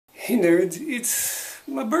Hey nerds, it's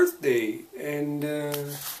my birthday, and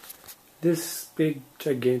this big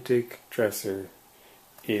gigantic dresser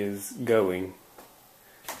is going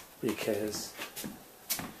because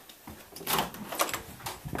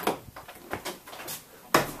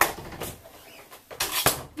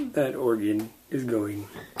that organ is going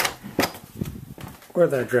where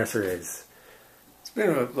that dresser is. It's been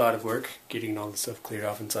a lot of work getting all the stuff cleared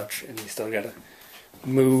off and such, and you still gotta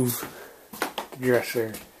move the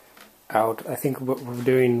dresser out. I think what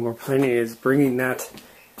we're planning is bringing that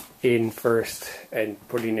in first and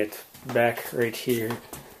putting it back right here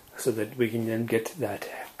so that we can then get that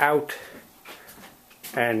out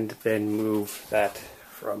and then move that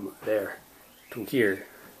from there to here.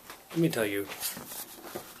 Let me tell you,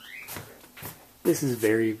 this is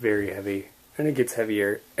very, very heavy, and it gets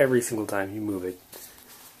heavier every single time you move it.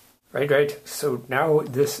 Right, so now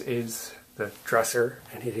this is the dresser,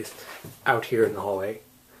 and it is out here in the hallway.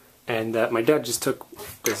 And my dad just took,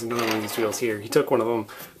 there's another one of these wheels here, he took one of them,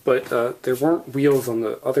 but there weren't wheels on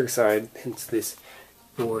the other side, hence this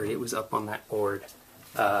board, it was up on that board.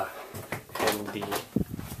 And the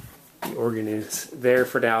organ is there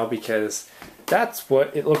for now because that's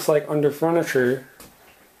what it looks like under furniture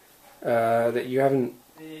that you haven't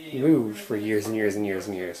moved for years and years and years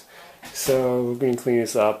and years. So we're going to clean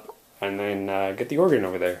this up and then get the organ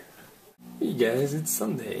over there. Hey guys, it's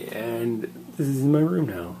Sunday and this is my room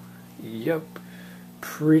now. Yep,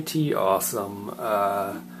 pretty awesome.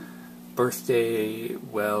 Birthday,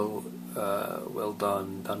 well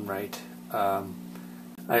done right.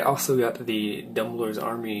 I also got the Dumbledore's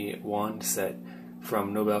Army wand set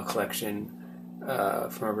from Nobel Collection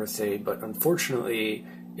for my birthday, but unfortunately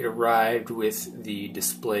it arrived with the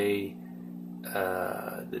display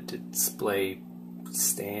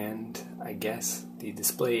stand, I guess, the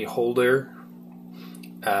display holder,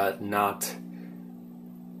 not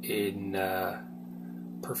in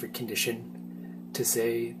perfect condition, to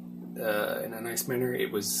say in a nice manner.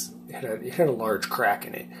 It had a large crack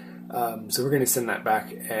in it, so we're going to send that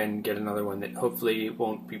back and get another one that hopefully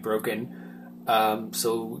won't be broken.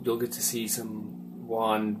 So you'll get to see some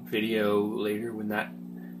wand video later when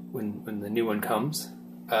the new one comes.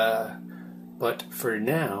 But for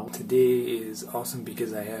now, today is awesome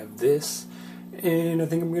because I have this, and I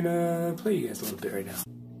think I'm gonna play you guys a little bit right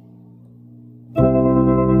now.